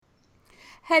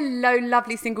Hello,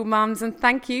 lovely single mums, and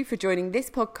thank you for joining this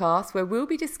podcast where we'll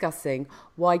be discussing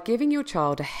why giving your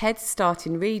child a head start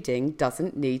in reading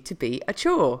doesn't need to be a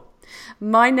chore.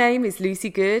 My name is Lucy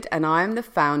Good and I am the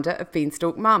founder of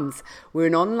Beanstalk Mums. We're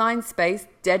an online space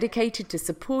dedicated to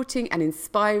supporting and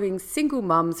inspiring single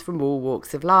mums from all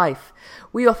walks of life.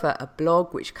 We offer a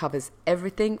blog which covers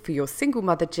everything for your single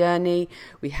mother journey.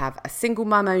 We have a single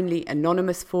mum only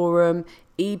anonymous forum,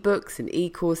 ebooks and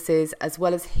e-courses, as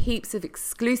well as heaps of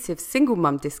exclusive single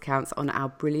mum discounts on our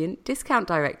brilliant discount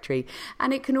directory.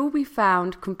 And it can all be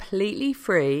found completely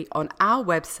free on our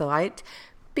website,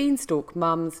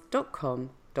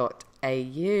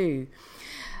 beanstalkmums.com.au.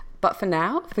 But for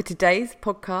now, for today's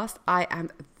podcast, I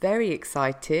am very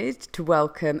excited to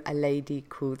welcome a lady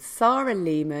called Sarah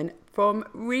Lehman from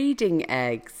Reading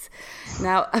Eggs.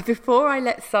 Now, before I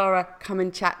let Sarah come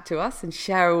and chat to us and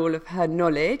share all of her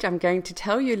knowledge, I'm going to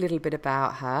tell you a little bit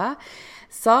about her.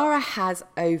 Sarah has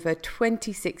over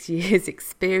 26 years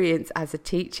experience as a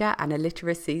teacher and a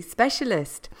literacy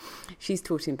specialist. She's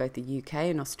taught in both the UK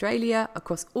and Australia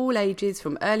across all ages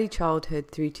from early childhood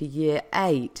through to year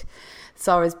 8.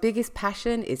 Sarah's biggest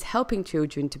passion is helping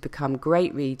children to become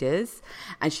great readers,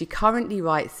 and she currently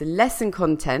writes the lesson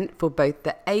content for both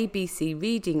the ABC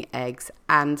Reading Eggs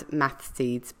and Math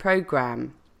Seeds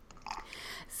programme.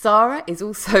 Sarah is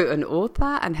also an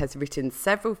author and has written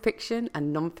several fiction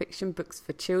and non-fiction books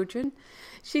for children.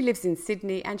 She lives in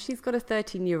Sydney and she's got a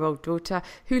 13-year-old daughter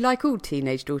who, like all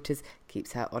teenage daughters,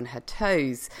 keeps her on her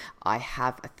toes. I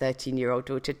have a 13-year-old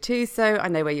daughter too, so I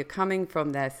know where you're coming from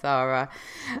there, Sarah.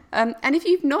 And if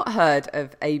you've not heard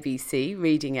of ABC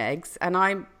Reading Eggs, and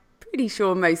I'm pretty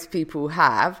sure most people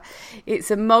have,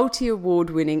 it's a multi-award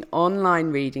winning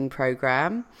online reading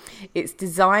program. It's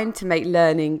designed to make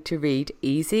learning to read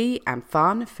easy and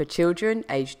fun for children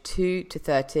aged 2 to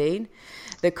 13.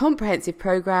 The comprehensive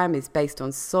program is based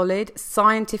on solid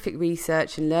scientific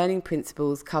research and learning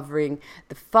principles covering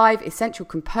the 5 essential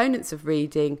components of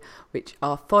reading, which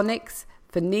are phonics,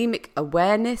 phonemic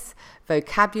awareness,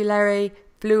 vocabulary,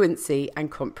 fluency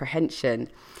and comprehension.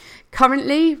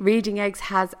 Currently, Reading Eggs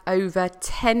has over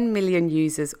 10 million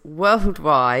users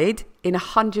worldwide in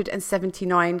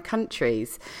 179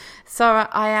 countries. Sarah,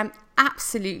 I am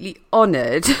absolutely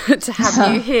honoured to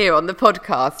have you here on the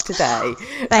podcast today.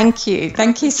 Thank you.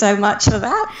 Thank you so much for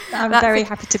that. I'm very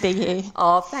happy to be here.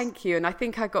 Oh, thank you. And I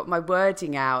think I got my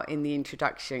wording out in the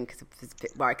introduction because it was a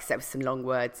bit worried because there was some long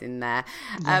words in there.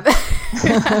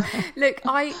 Yeah. Look,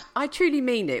 I truly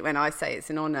mean it when I say it's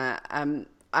an honour.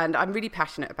 And I'm really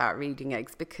passionate about Reading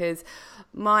Eggs because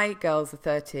my girls are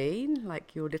 13,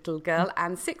 like your little girl,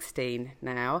 and 16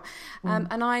 now.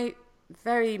 And I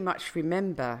very much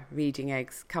remember Reading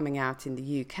Eggs coming out in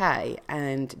the UK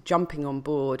and jumping on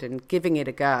board and giving it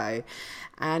a go.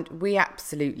 And we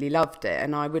absolutely loved it.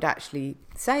 And I would actually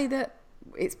say that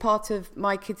it's part of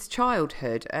my kids'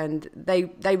 childhood and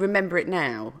they remember it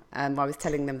now. I was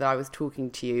telling them that I was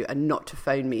talking to you and not to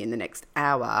phone me in the next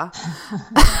hour.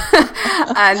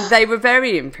 And they were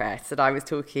very impressed that I was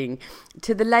talking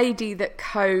to the lady that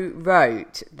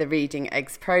co-wrote the Reading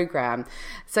Eggs programme.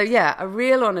 So yeah, a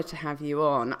real honour to have you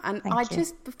on. And Thank you.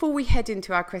 Just, before we head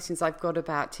into our questions I've got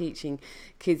about teaching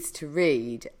kids to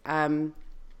read,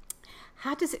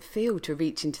 how does it feel to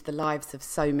reach into the lives of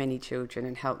so many children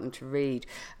and help them to read?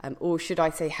 Or should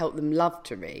I say help them love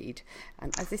to read?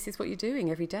 As this is what you're doing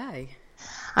every day.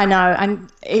 I know,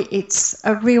 and it's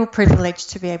a real privilege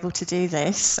to be able to do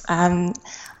this. I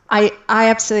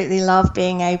absolutely love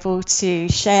being able to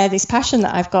share this passion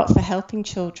that I've got for helping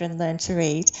children learn to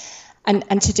read.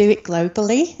 And to do it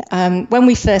globally. When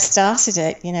we first started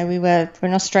it, we're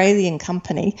an Australian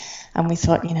company, and we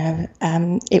thought,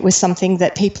 it was something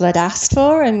that people had asked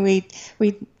for, and we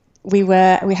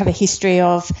have a history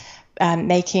of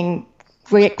making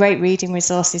great reading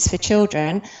resources for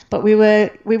children. But we were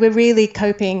really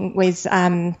coping with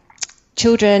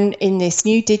children in this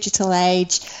new digital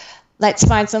age. Let's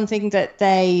find something that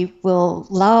they will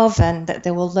love and that they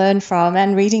will learn from,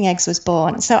 and Reading Eggs was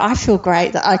born. So I feel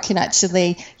great that I can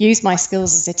actually use my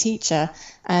skills as a teacher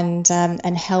and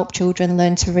help children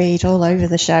learn to read all over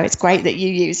the show. It's great that you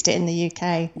used it in the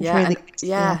UK.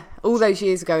 All those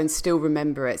years ago and still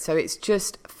remember it. So it's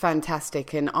just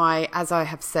fantastic. And as I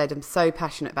have said, I'm so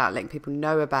passionate about letting people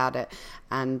know about it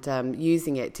and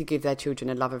using it to give their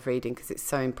children a love of reading because it's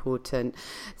so important.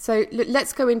 So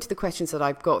let's go into the questions that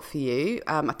I've got for you.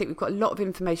 I think we've got a lot of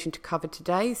information to cover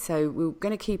today. So we're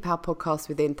going to keep our podcast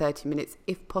within 30 minutes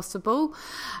if possible.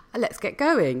 Let's get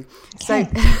going.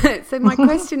 Okay. So my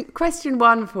question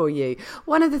one for you.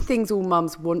 One of the things all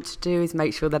mums want to do is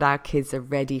make sure that our kids are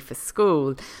ready for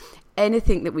school.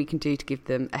 anything that we can do to give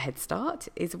them a head start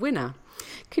is a winner.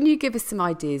 Can you give us some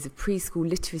ideas of preschool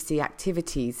literacy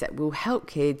activities that will help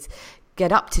kids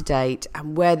get up to date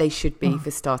and where they should be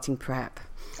for starting prep?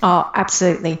 Oh,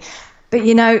 absolutely. But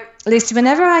Lucy,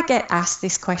 whenever I get asked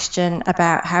this question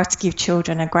about how to give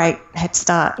children a great head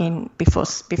start before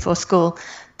school,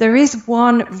 there is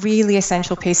one really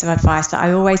essential piece of advice that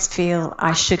I always feel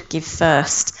I should give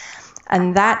first.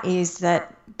 And that is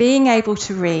that being able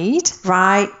to read,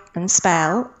 write, and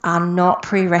spell are not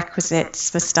prerequisites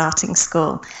for starting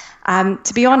school.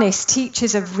 To be honest,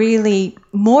 teachers are really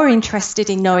more interested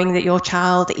in knowing that your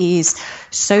child is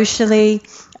socially,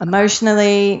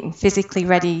 emotionally, and physically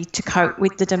ready to cope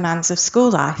with the demands of school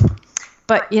life.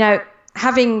 But,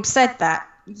 having said that,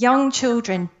 young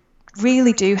children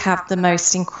really do have the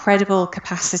most incredible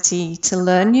capacity to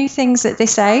learn new things at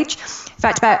this age. In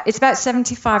fact, it's about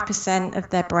 75% of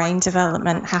their brain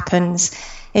development happens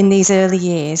in these early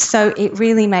years. So it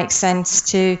really makes sense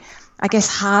to, I guess,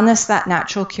 harness that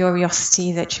natural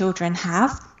curiosity that children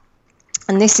have.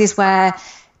 And this is where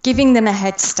giving them a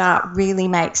head start really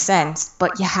makes sense,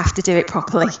 but you have to do it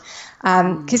properly.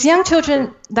 Because young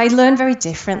children, they learn very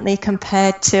differently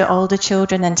compared to older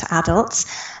children and to adults.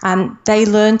 They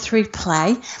learn through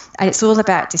play, and it's all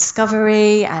about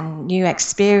discovery and new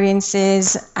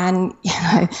experiences. And,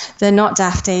 they're not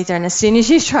daft either. And as soon as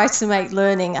you try to make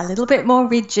learning a little bit more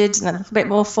rigid and a little bit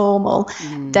more formal,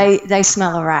 they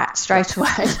smell a rat straight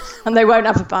away. And they won't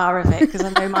have a bar of it, because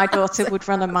I know my daughter would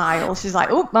run a mile. She's like,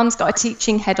 oh, Mum's got a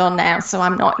teaching head on now, so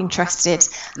I'm not interested.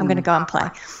 I'm going to go and play.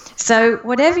 So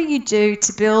whatever you do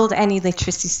to build any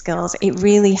literacy skills, it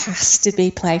really has to be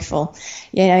playful.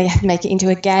 You have to make it into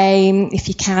a game if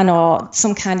you can, or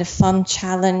some kind of fun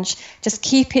challenge. Just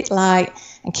keep it light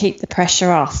and keep the pressure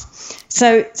off.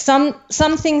 So some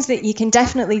things that you can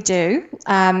definitely do,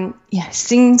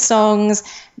 sing songs,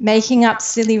 making up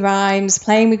silly rhymes,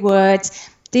 playing with words.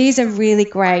 These are really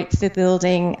great for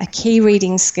building a key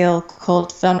reading skill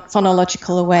called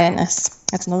phonological awareness.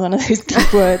 That's another one of those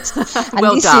big words.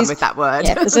 Well done with that word.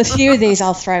 Yeah, there's a few of these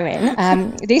I'll throw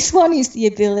in. This one is the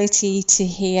ability to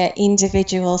hear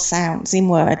individual sounds in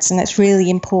words, and that's really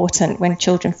important when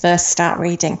children first start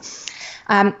reading.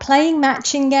 Playing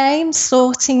matching games,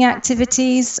 sorting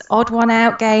activities, odd one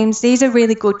out games, these are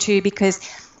really good too, because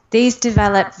these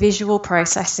develop visual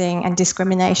processing and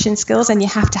discrimination skills, and you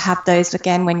have to have those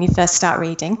again when you first start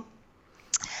reading.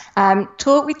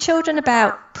 Talk with children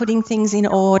about putting things in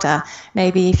order.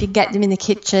 Maybe if you get them in the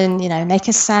kitchen, make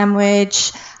a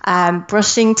sandwich,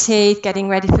 brushing teeth, getting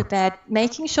ready for bed,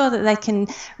 making sure that they can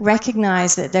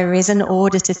recognize that there is an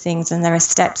order to things and there are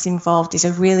steps involved is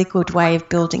a really good way of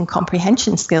building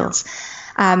comprehension skills.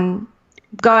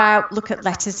 Go out, look at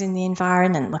letters in the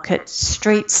environment, look at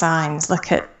street signs,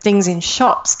 look at things in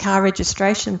shops, car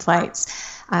registration plates.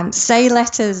 Say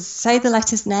the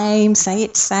letter's name, say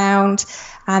its sound.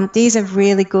 These are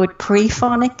really good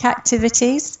pre-phonic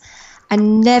activities.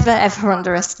 And never, ever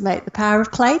underestimate the power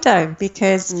of Play-Doh,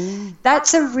 because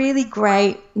that's a really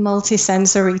great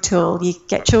multisensory tool. You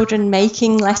get children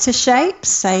making letter shapes,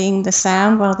 saying the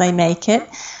sound while they make it.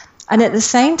 And at the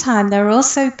same time, they're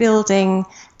also building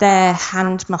their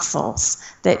hand muscles.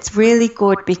 That's really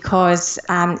good because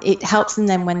it helps them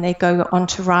then when they go on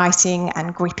to writing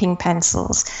and gripping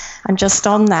pencils. And just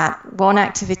on that, one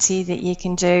activity that you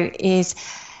can do is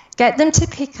get them to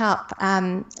pick up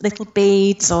little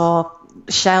beads or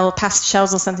past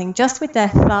shells or something just with their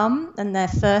thumb and their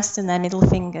first and their middle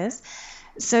fingers,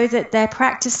 so that they're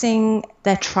practicing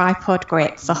their tripod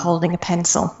grip for holding a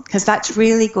pencil, because that's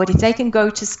really good. If they can go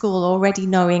to school already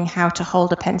knowing how to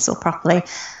hold a pencil properly,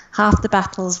 half the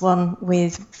battle's won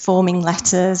with forming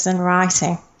letters and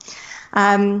writing.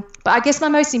 But I guess my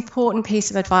most important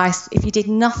piece of advice, if you did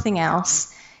nothing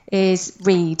else, is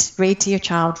read to your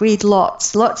child. Read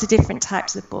lots of different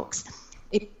types of books.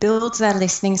 It builds their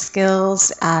listening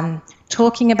skills.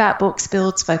 Talking about books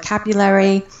builds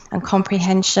vocabulary and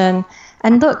comprehension.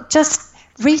 And look, just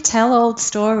retell old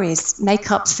stories,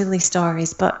 make up silly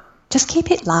stories, but just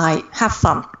keep it light, have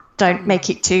fun. Don't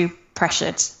make it too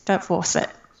pressured. Don't force it.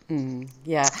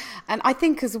 Yeah. And I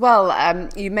think as well,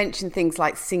 you mentioned things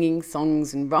like singing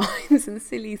songs and rhymes and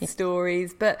silly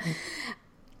stories, but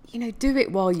do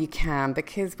it while you can,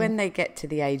 because when they get to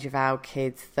the age of our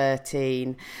kids,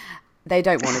 13, they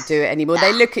don't want to do it anymore.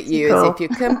 They look at you as if you're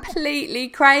completely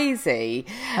crazy.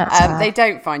 They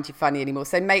don't find you funny anymore.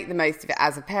 So make the most of it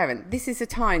as a parent. This is a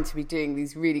time to be doing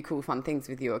these really cool, fun things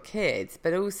with your kids,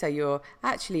 but also you're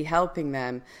actually helping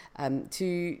them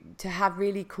to have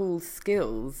really cool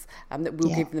skills that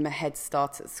will give them a head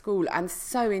start at school. And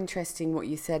so interesting what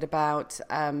you said about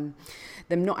them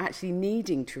not actually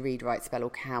needing to read, write, spell or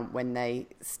count when they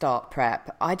start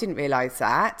prep. I didn't realise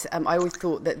that. I always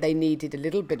thought that they needed a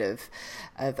little bit of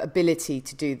ability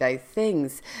to do those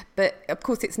things. But of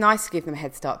course, it's nice to give them a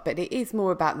head start, but it is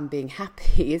more about them being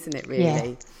happy, isn't it, really?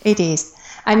 Yeah, it is.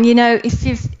 And, you know, if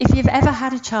you've ever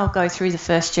had a child go through the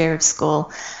first year of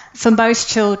school, for most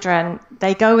children,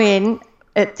 they go in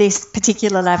at this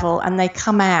particular level and they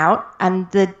come out, and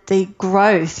the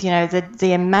growth, you know,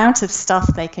 the amount of stuff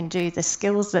they can do, the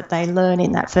skills that they learn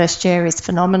in that first year is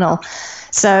phenomenal.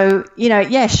 So, you know,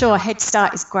 yeah, sure, Head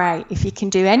Start is great. If you can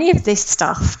do any of this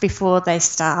stuff before they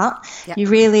start, you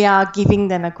really are giving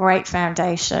them a great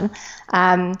foundation.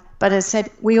 But as I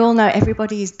said, we all know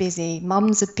everybody is busy.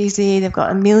 Mums are busy. They've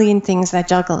got a million things they're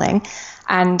juggling.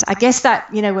 And I guess that,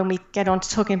 you know, when we get on to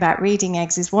talking about reading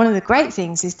eggs, is one of the great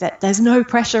things is that there's no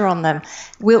pressure on them.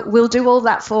 We'll do all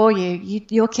that for you.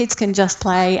 Your kids can just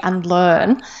play and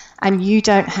learn, and you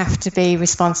don't have to be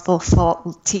responsible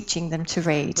for teaching them to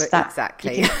read.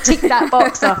 Exactly. You can tick that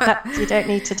box off. You don't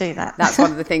need to do that. That's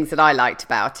one of the things that I liked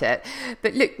about it.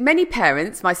 But look, many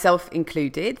parents, myself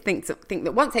included, think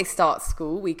that once they start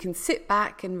school, we can sit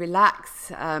back and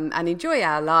relax and enjoy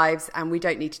our lives, and we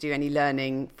don't need to do any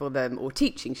learning for them, or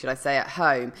teaching, should I say, at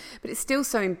home. But it's still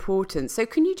so important. So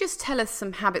can you just tell us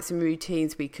some habits and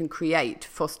routines we can create to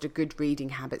foster good reading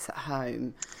habits at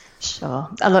home? Sure.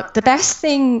 Look, the best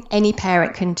thing any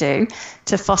parent can do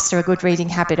to foster a good reading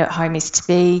habit at home is to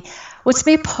be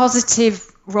a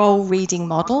positive role reading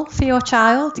model for your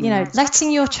child. You know,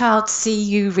 letting your child see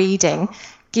you reading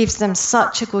gives them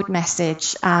such a good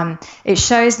message. It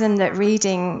shows them that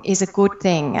reading is a good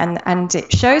thing, and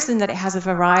it shows them that it has a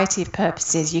variety of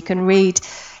purposes. You can read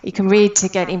to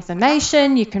get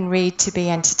information, you can read to be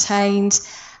entertained.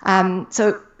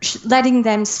 So letting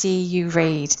them see you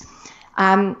read.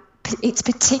 It's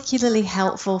particularly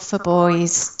helpful for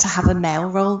boys to have a male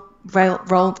role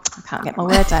I can't get my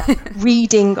words out,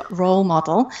 reading role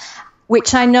model,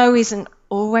 which I know isn't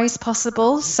always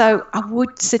possible. So I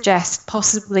would suggest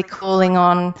possibly calling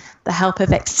on the help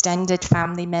of extended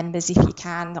family members if you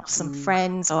can, or some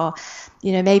friends, or,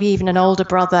 you know, maybe even an older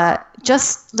brother.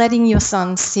 Just letting your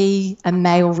son see a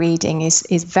male reading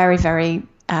is very, very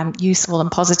useful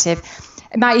and positive.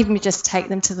 It might even just take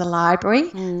them to the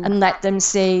library and let them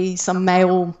see some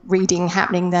male reading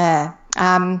happening there.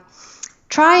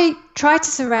 Try to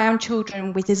surround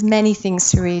children with as many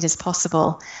things to read as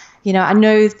possible. You know, I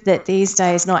know that these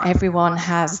days not everyone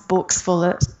has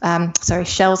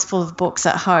shelves full of books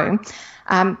at home.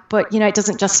 But, you know, it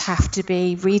doesn't just have to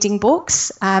be reading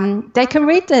books. They can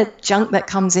read the junk that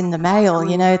comes in the mail,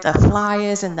 you know, the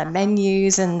flyers and the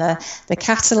menus and the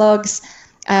catalogues.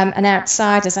 And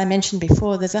outside, as I mentioned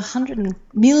before, there's 100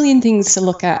 million things to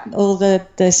look at, all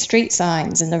the street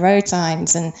signs and the road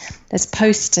signs, and there's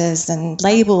posters and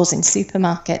labels in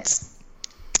supermarkets.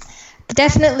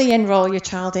 Definitely enroll your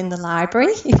child in the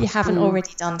library if you haven't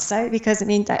already done so, because, I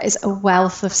mean, that is a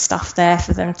wealth of stuff there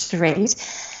for them to read.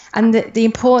 And the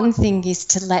important thing is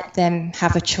to let them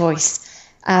have a choice.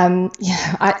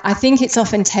 I think it's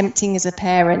often tempting as a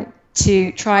parent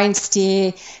to try and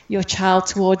steer your child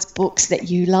towards books that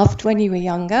you loved when you were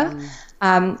younger.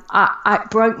 I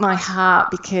broke my heart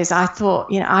because I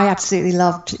thought, you know, I absolutely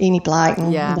loved Enid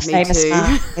Blyton, the famous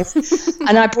Five.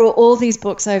 And I brought all these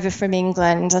books over from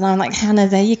England, and I'm like, Hannah,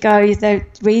 there you go,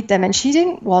 read them. And she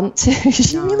didn't want to.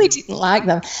 She really didn't like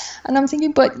them. And I'm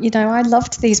thinking, but, you know, I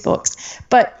loved these books.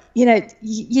 But, you know,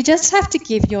 you just have to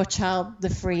give your child the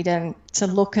freedom to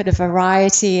look at a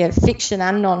variety of fiction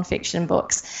and non-fiction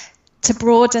books to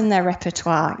broaden their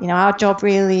repertoire. You know, our job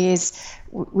really is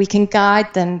we can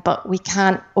guide them, but we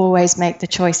can't always make the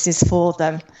choices for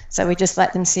them. So we just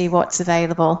let them see what's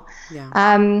available.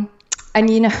 And,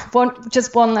 you know,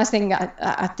 one last thing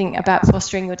I think about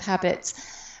fostering good habits.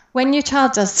 When your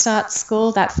child does start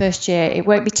school that first year, it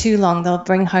won't be too long. They'll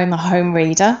bring home a home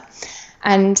reader,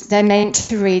 and they're meant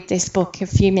to read this book a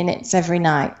few minutes every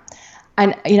night.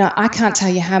 And, you know, I can't tell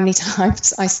you how many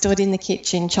times I stood in the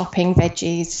kitchen chopping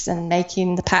veggies and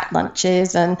making the packed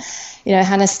lunches, and, you know,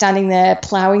 Hannah's standing there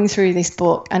ploughing through this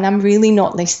book, and I'm really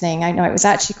not listening. I know it was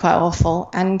actually quite awful.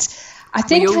 And I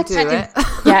think we all do it.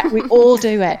 Yeah, we all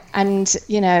do it. And,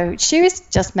 you know, she was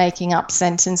just making up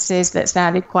sentences that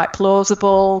sounded quite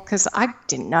plausible because I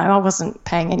didn't know. I wasn't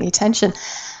paying any attention.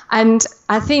 And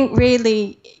I think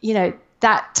really,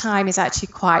 that time is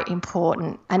actually quite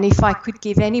important. And if I could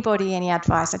give anybody any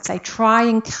advice, I'd say try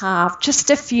and carve just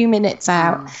a few minutes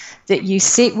out that you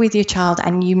sit with your child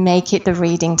and you make it the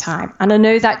reading time. And I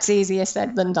know that's easier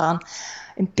said than done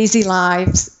in busy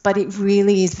lives, but it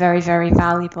really is very, very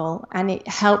valuable. And it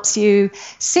helps you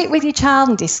sit with your child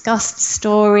and discuss the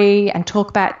story and talk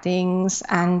about things.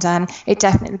 And it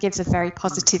definitely gives a very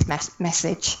positive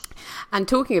message. And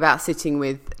talking about sitting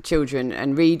with children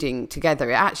and reading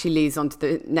together, it actually leads on to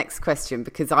the next question,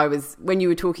 because when you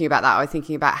were talking about that, I was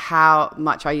thinking about how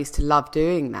much I used to love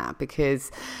doing that, because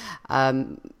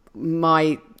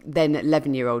my then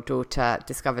 11-year-old daughter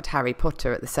discovered Harry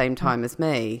Potter at the same time as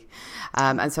me.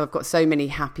 And so I've got so many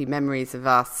happy memories of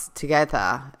us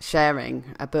together sharing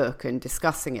a book and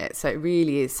discussing it. So it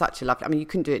really is such a lovely... I mean, you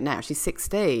couldn't do it now. She's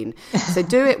 16. So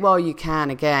do it while you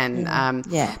can again.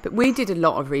 But we did a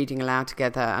lot of reading aloud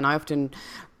together, and I often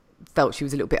felt she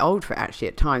was a little bit old for it actually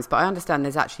at times, but I understand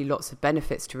there's actually lots of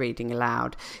benefits to reading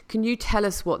aloud. Can you tell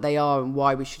us what they are and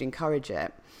why we should encourage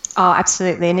it? Oh,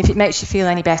 absolutely. And if it makes you feel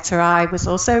any better, I was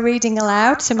also reading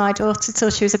aloud to my daughter till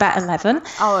she was about 11.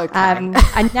 Oh, okay.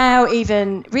 And now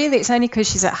even, really, it's only because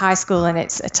she's at high school and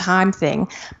it's a time thing,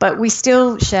 but we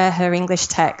still share her English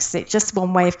texts. It's just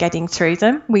one way of getting through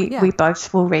them. We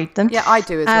both will read them. Yeah, I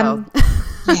do as well.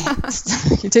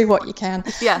 You do what you can.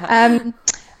 Yeah.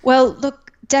 Well,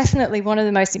 look, definitely one of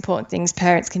the most important things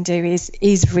parents can do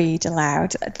is read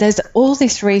aloud. There's all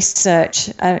this research,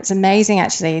 it's amazing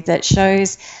actually, that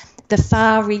shows the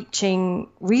far-reaching,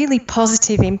 really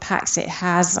positive impacts it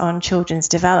has on children's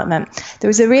development. There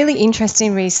was a really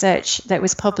interesting research that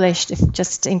was published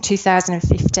just in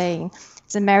 2015.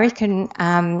 It's American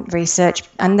research,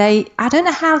 and I don't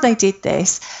know how they did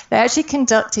this. They actually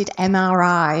conducted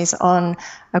MRIs on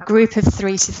a group of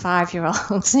 3 to 5 year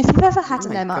olds. If you've ever had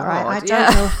an MRI, God, I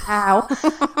don't know how.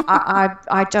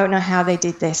 I don't know how they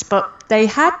did this, but they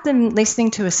had them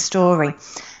listening to a story.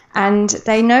 And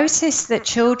they noticed that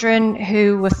children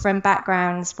who were from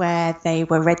backgrounds where they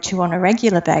were read to on a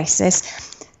regular basis,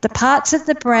 the parts of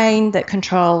the brain that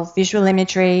control visual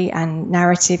imagery and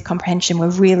narrative comprehension were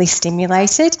really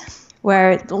stimulated,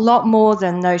 where a lot more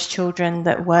than those children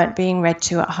that weren't being read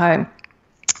to at home.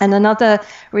 And another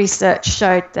research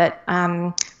showed that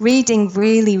reading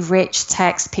really rich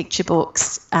text picture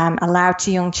books aloud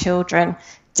to young children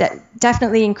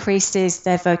definitely increases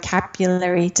their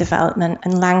vocabulary development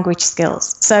and language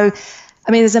skills. So,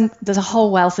 I mean, there's a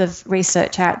whole wealth of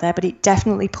research out there, but it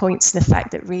definitely points to the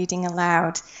fact that reading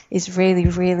aloud is really,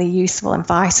 really useful and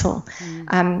vital.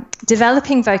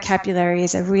 Developing vocabulary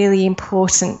is a really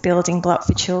important building block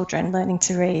for children learning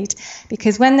to read,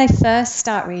 because when they first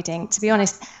start reading, to be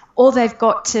honest, all they've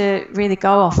got to really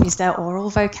go off is their oral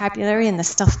vocabulary and the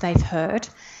stuff they've heard.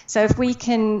 So if we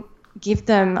can give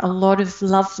them a lot of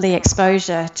lovely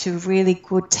exposure to really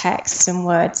good texts and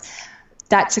words,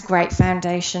 that's a great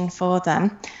foundation for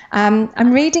them.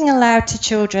 And reading aloud to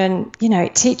children,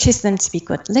 it teaches them to be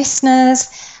good listeners.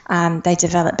 They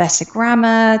develop better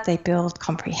grammar. They build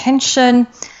comprehension.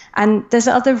 And there's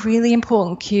other really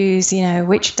important cues,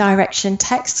 which direction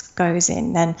text goes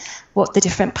in and what the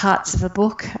different parts of a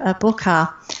book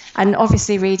are. And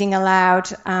obviously reading aloud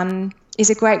is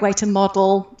a great way to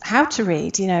model how to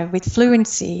read, with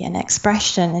fluency and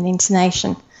expression and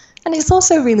intonation. And it's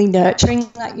also really nurturing,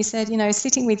 like you said,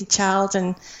 sitting with your child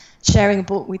and sharing a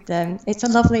book with them. It's a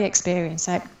lovely experience.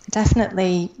 So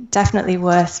definitely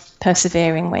worth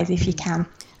persevering with if you can.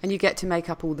 And you get to make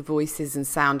up all the voices and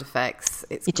sound effects.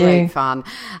 It's you great do. Fun.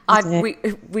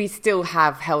 We still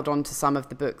have held on to some of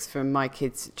the books from my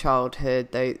kids' childhood,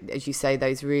 though, as you say,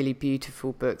 those really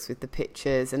beautiful books with the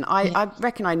pictures. And I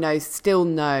reckon I still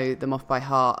know them off by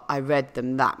heart. I read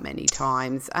them that many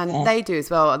times, and they do as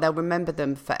well. They'll remember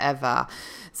them forever.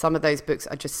 Some of those books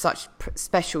are just such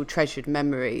special, treasured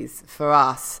memories for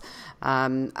us.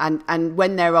 And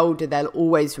when they're older, they'll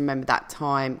always remember that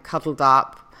time cuddled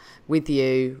up with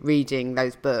you reading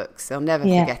those books. They'll never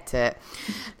forget it.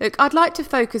 Look, I'd like to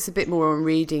focus a bit more on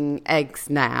reading eggs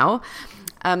now.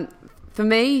 For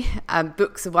me,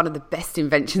 books are one of the best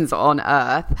inventions on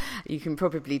earth. You can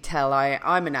probably tell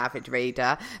I'm an avid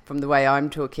reader from the way I'm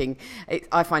talking.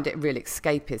 I find it real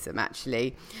escapism,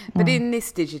 actually. But in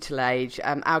this digital age,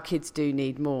 our kids do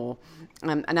need more.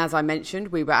 And as I mentioned,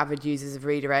 we were avid users of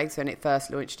Reader Eggs when it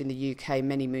first launched in the UK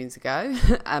many moons ago.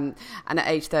 And at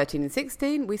age 13 and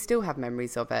 16, we still have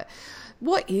memories of it.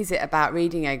 What is it about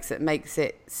Reading Eggs that makes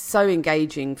it so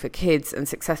engaging for kids and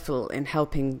successful in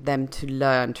helping them to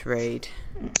learn to read?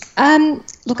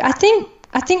 Look, I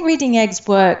think Reading Eggs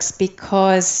works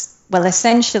because, well,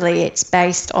 essentially it's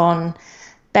based on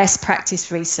best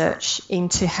practice research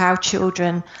into how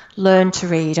children learn to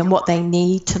read and what they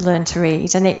need to learn to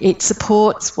read, and it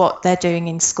supports what they're doing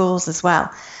in schools as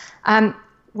well.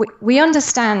 We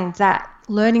understand that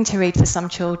learning to read for some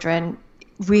children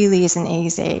really isn't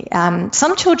easy.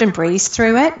 Some children breeze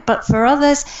through it, but for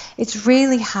others it's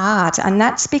really hard, and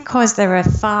that's because there are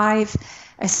 5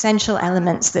 essential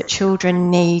elements that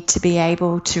children need to be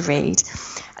able to read.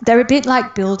 They're a bit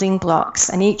like building blocks,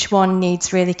 and each one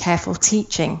needs really careful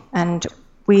teaching. And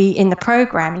we, in the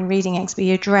program, in Reading Eggs,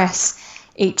 we address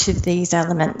each of these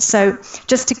elements. So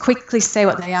just to quickly say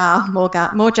what they are,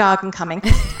 more jargon coming.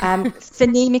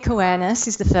 Phonemic awareness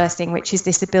is the first thing, which is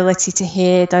this ability to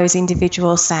hear those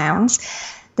individual sounds.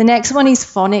 The next one is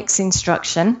phonics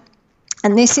instruction.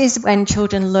 And this is when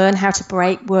children learn how to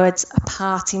break words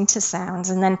apart into sounds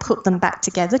and then put them back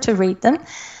together to read them.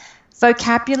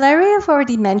 Vocabulary, I've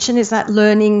already mentioned, is that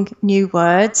learning new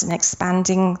words and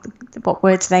expanding what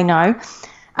words they know.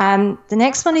 The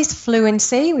next one is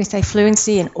fluency. We say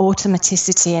fluency and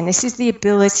automaticity, and this is the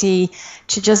ability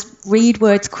to just read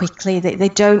words quickly. They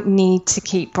don't need to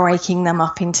keep breaking them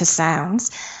up into sounds.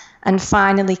 And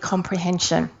finally,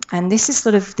 comprehension. And this is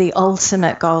sort of the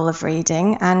ultimate goal of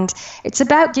reading. And it's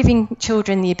about giving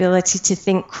children the ability to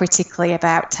think critically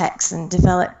about text and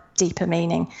develop deeper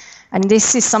meaning. And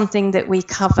this is something that we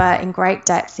cover in great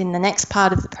depth in the next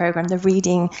part of the program, the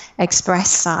Reading Express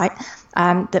site,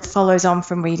 that follows on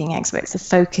from Reading Experts. The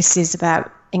focus is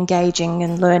about engaging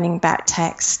and learning about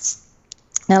texts.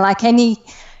 Now, like any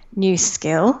new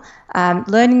skill,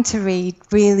 learning to read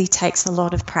really takes a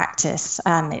lot of practice.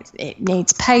 It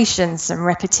needs patience and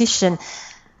repetition.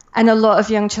 And a lot of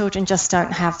young children just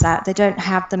don't have that. They don't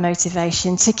have the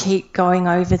motivation to keep going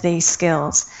over these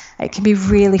skills. It can be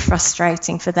really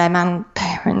frustrating for them and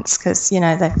parents because,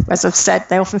 as I've said,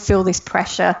 they often feel this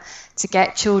pressure to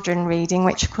get children reading,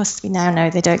 which of course we now know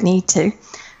they don't need to.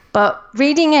 But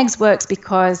Reading Eggs works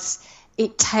because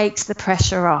it takes the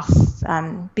pressure off.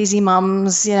 Busy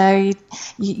mums,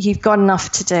 you've got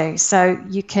enough to do. So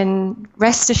you can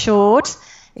rest assured,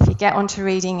 if you get onto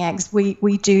Reading Eggs,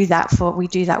 we do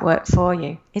that work for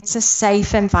you. It's a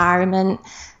safe environment.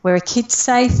 We're a kids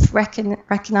safe,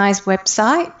 recognised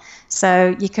website.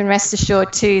 So you can rest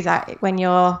assured too that when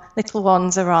your little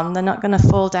ones are on, they're not going to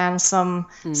fall down some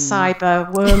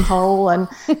cyber wormhole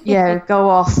and go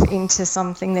off into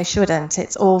something they shouldn't.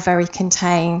 It's all very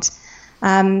contained.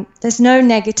 There's no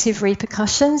negative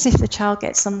repercussions if the child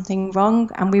gets something wrong,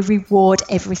 and we reward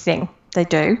everything they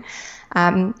do.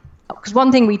 Because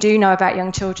one thing we do know about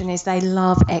young children is they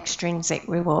love extrinsic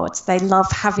rewards. They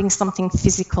love having something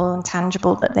physical and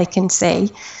tangible that they can see.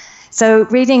 So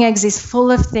Reading Eggs is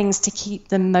full of things to keep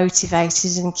them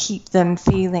motivated and keep them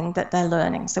feeling that they're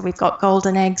learning. So we've got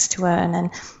golden eggs to earn and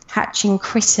hatching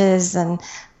critters and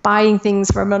buying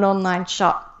things from an online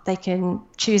shop. They can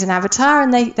choose an avatar,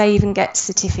 and they even get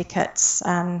certificates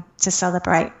to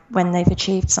celebrate when they've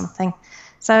achieved something.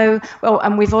 So,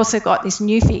 and we've also got this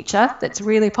new feature that's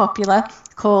really popular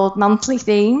called monthly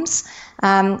themes.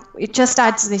 It just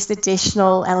adds this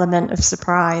additional element of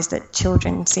surprise that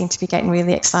children seem to be getting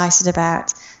really excited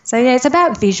about. So yeah, it's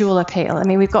about visual appeal. I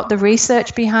mean, we've got the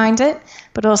research behind it,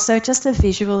 but also just the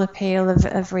visual appeal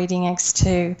of Reading Eggs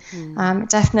too. It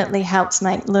definitely helps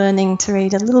make learning to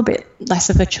read a little bit less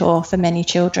of a chore for many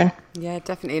children. Yeah,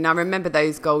 definitely. And I remember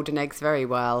those golden eggs very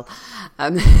well.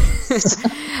 And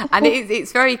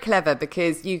it's very clever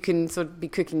because you can sort of be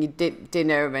cooking your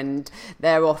dinner and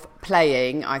they're off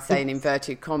playing, I say in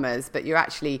inverted commas, but you're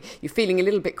feeling a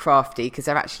little bit crafty because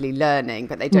they're actually learning,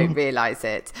 but they don't realise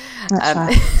it. That's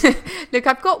right. Look,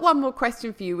 I've got one more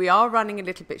question for you. We are running a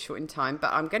little bit short in time,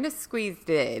 but I'm going to squeeze it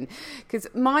in because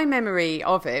my memory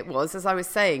of it was, as I was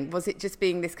saying, was it just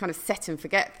being this kind of set and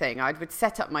forget thing? I would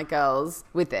set up my girls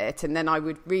with it and then I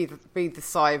would breathe the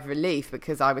sigh of relief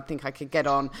because I would think I could get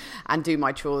on and do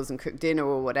my chores and cook dinner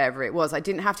or whatever it was. I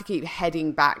didn't have to keep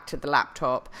heading back to the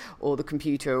laptop or the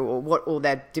computer or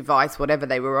their device, whatever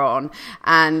they were on,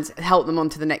 and help them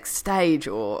onto the next stage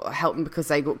or help them because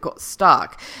they got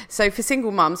stuck. So for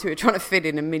single mums who are trying to fit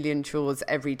in a million chores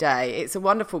every day, it's a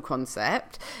wonderful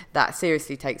concept that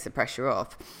seriously takes the pressure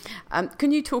off.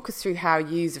 Can you talk us through how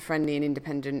user-friendly and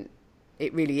independent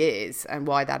it really is and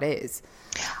why that is?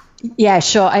 Yeah,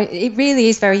 sure. It really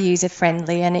is very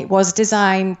user-friendly, and it was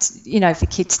designed, for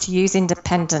kids to use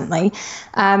independently.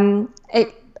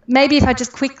 Maybe if I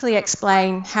just quickly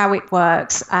explain how it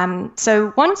works.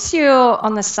 So once you're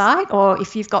on the site, or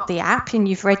if you've got the app and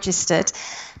you've registered,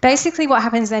 basically what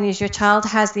happens then is your child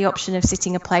has the option of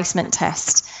sitting a placement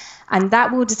test. and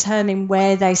that will determine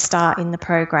where they start in the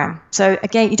program. So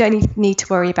again, you don't even need to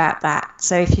worry about that.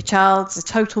 So if your child's a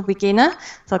total beginner,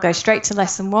 they'll go straight to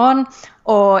lesson 1,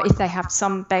 or if they have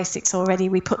some basics already,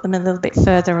 we put them a little bit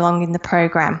further along in the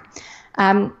program.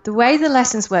 The way the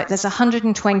lessons work, there's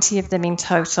 120 of them in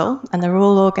total, and they're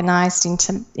all organised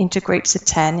into groups of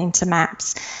 10, into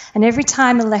maps. And every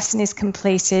time a lesson is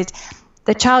completed,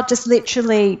 the child just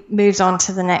literally moves on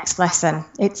to the next lesson.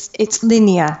 It's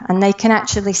linear, and they can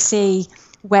actually see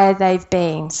where they've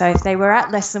been. So if they were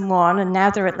at lesson 1 and now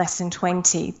they're at lesson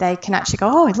 20, they can actually go,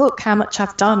 oh, look how much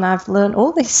I've done. I've learned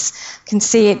all this. Can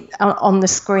see it on the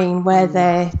screen where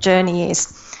their journey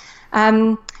is.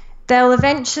 They'll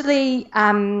eventually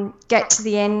get to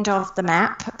the end of the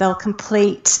map. They'll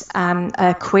complete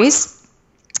a quiz,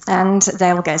 and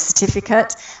they'll get a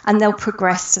certificate, and they'll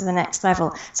progress to the next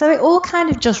level. So it all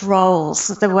kind of just rolls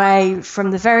the way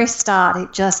from the very start.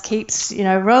 It just keeps,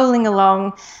 rolling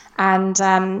along. And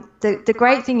the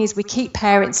great thing is we keep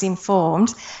parents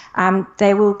informed.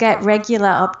 They will get regular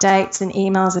updates and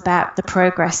emails about the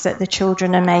progress that the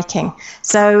children are making.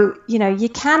 So, you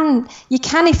can,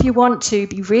 if you want to,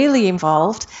 be really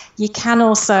involved. You can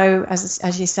also,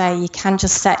 as you say, you can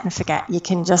just set and forget. You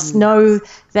can just know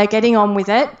they're getting on with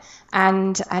it,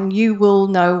 and you will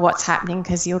know what's happening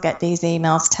because you'll get these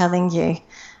emails telling you.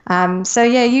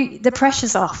 The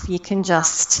pressure's off. You can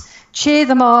just cheer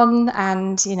them on,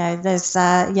 and there's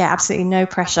absolutely no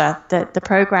pressure. The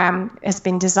program has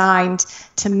been designed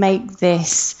to make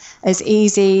this as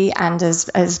easy and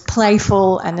as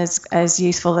playful and as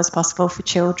useful as possible for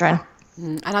children.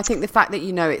 And I think the fact that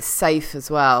it's safe as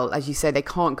well, as you say, they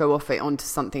can't go off it onto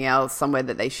something else, somewhere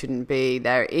that they shouldn't be.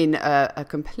 They're in a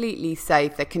completely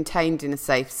safe, they're contained in a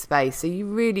safe space, so you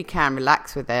really can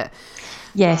relax with it.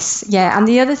 Yes, yeah. And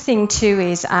the other thing too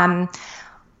is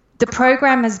the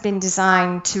program has been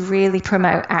designed to really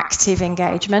promote active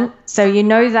engagement. So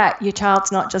that your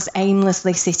child's not just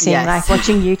aimlessly sitting, like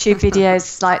watching YouTube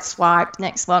videos, like swipe,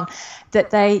 next one, that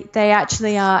they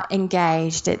actually are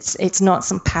engaged. It's not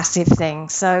some passive thing.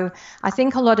 So I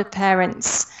think a lot of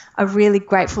parents are really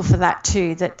grateful for that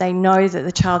too, that they know that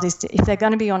the child is, if they're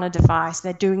going to be on a device,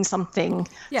 they're doing something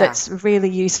that's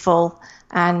really useful,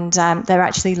 and they're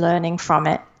actually learning from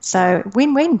it. So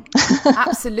win-win.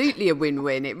 Absolutely a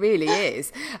win-win. It really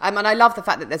is. And I love the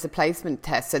fact that there's a placement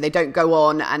test, so they don't go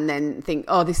on and then think,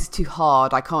 oh, this is too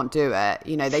hard, I can't do it.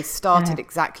 They start at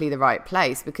exactly the right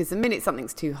place, because the minute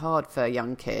something's too hard for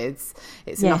young kids,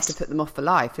 it's enough to put them off for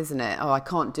life, isn't it? Oh, I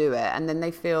can't do it. And then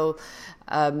they feel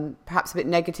perhaps a bit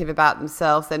negative about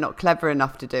themselves. They're not clever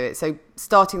enough to do it. So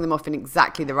starting them off in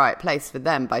exactly the right place for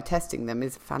them by testing them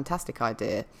is a fantastic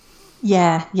idea.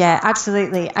 Yeah,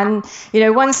 absolutely. And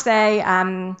once they're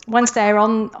on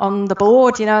the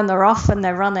board, and they're off and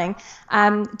they're running,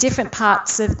 different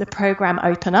parts of the program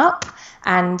open up,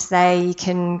 and they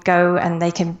can go and they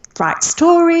can write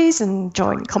stories and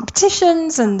join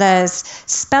competitions, and there's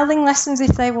spelling lessons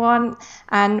if they want.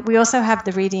 And we also have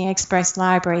the Reading Express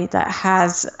library that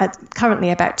has currently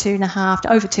about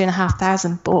over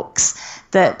 2,500 books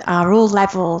that are all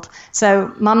leveled.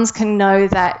 So mums can know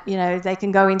that, they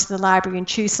can go into the library and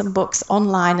choose some books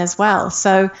online as well.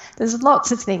 So there's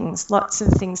lots of things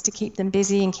to keep them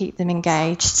busy and keep them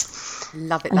engaged.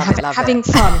 Love it, having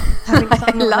fun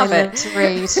love it. To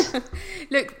read.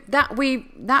 Look,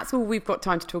 that's all we've got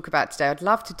time to talk about today. I'd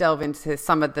love to delve into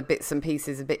some of the bits and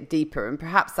pieces a bit deeper, and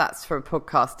perhaps that's for a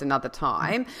podcast another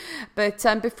time. But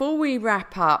before we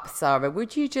wrap up, Sarah,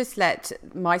 would you just let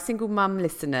my single mum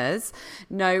listeners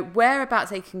know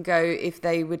whereabouts they can go if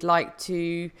they would like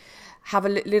to have a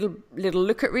little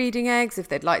look at Reading Eggs, if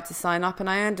they'd like to sign up? And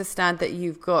I understand that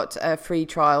you've got a free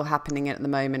trial happening at the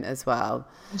moment as well.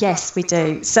 Yes, we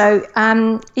do. So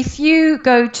if you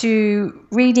go to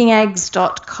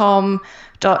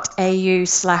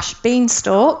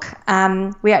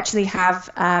readingeggs.com.au/beanstalk, we actually have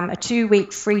a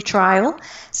 2-week free trial.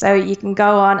 So you can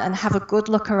go on and have a good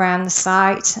look around the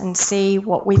site and see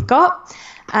what we've got.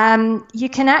 You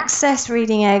can access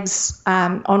Reading Eggs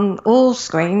on all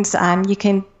screens. You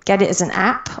can get it as an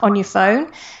app on your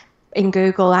phone in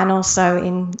Google and also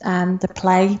in the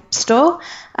Play Store.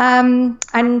 And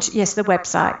yes, the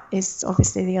website is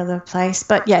obviously the other place.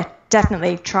 But yeah,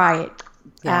 definitely try it.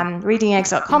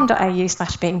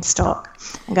 readingeggs.com.au/beanstalk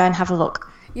and go and have a look.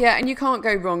 Yeah, and you can't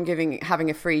go wrong having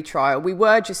a free trial. We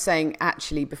were just saying,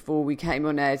 actually, before we came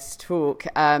on air to talk,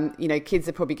 kids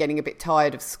are probably getting a bit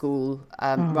tired of school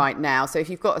right now. So if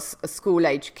you've got a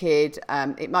school-age kid,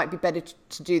 it might be better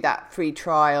to do that free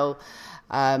trial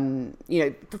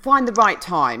find the right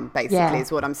time, basically,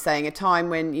 is what I'm saying. A time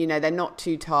when, they're not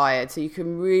too tired, so you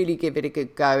can really give it a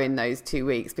good go in those 2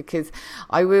 weeks, because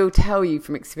I will tell you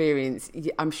from experience,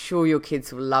 I'm sure your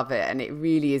kids will love it, and it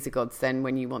really is a godsend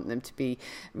when you want them to be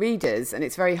readers. And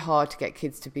it's very hard to get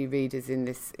kids to be readers in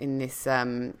the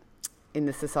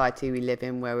society we live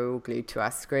in, where we're all glued to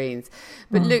our screens.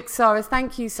 But look, Sarah,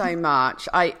 thank you so much.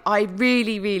 I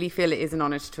really, really feel it is an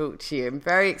honour to talk to you. I'm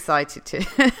very excited to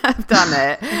have done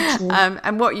it.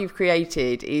 And what you've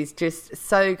created is just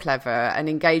so clever, an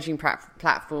engaging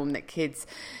platform that kids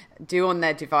do on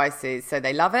their devices, so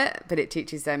they love it, but it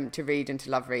teaches them to read and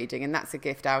to love reading, and that's a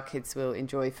gift our kids will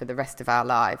enjoy for the rest of our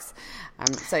lives.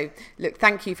 So look,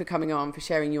 thank you for coming on, for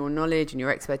sharing your knowledge and your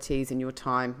expertise and your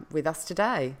time with us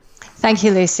today. Thank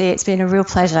you, Lucy. It's been a real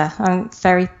pleasure. I'm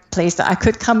very pleased that I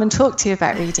could come and talk to you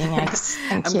about Reading Eggs.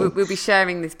 Thank you. We'll be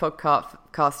sharing this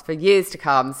podcast for years to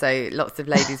come, so lots of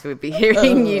ladies will be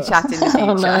hearing you chat in the future.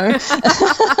 Oh, no.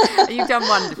 You've done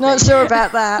wonderfully. Not sure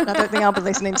about that. I don't think I'll be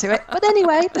listening to it. But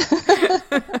anyway.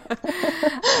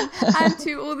 And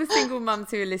to all the single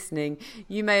mums who are listening,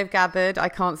 you may have gathered I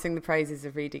can't sing the praises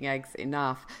of Reading Eggs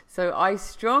enough. So I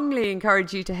strongly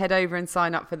encourage you to head over and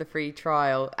sign up for the free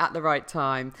trial at the right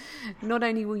time. Not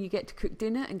only will you get to cook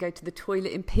dinner and go to the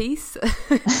toilet in peace,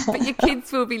 but your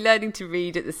kids will be learning to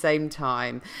read at the same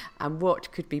time. And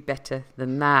what could be better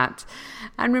than that?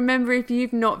 And remember, if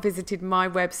you've not visited my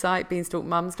website,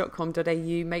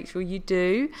 beanstalkmums.com.au, make sure you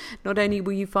do. Not only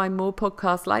will you find more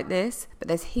podcasts like this, but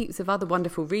there's heaps of other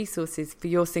wonderful resources for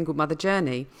your single mother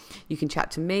journey. You can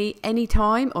chat to me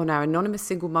anytime on our anonymous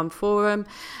single mum forum,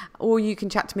 or you can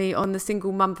chat to me on the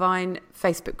Single Mum Vine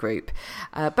Facebook group,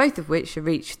 both of which are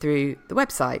reached through the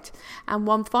website. And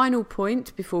one final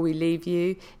point before we leave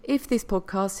you: if this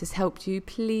podcast has helped you,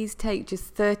 please take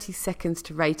just 30 seconds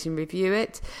to rate and review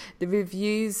it. The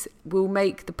reviews will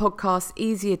make the podcast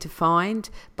easier to find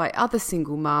by other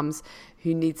single mums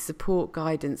who need support,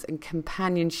 guidance and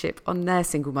companionship on their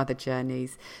single mother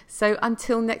journeys. So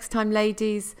until next time,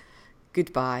 ladies,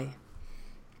 goodbye.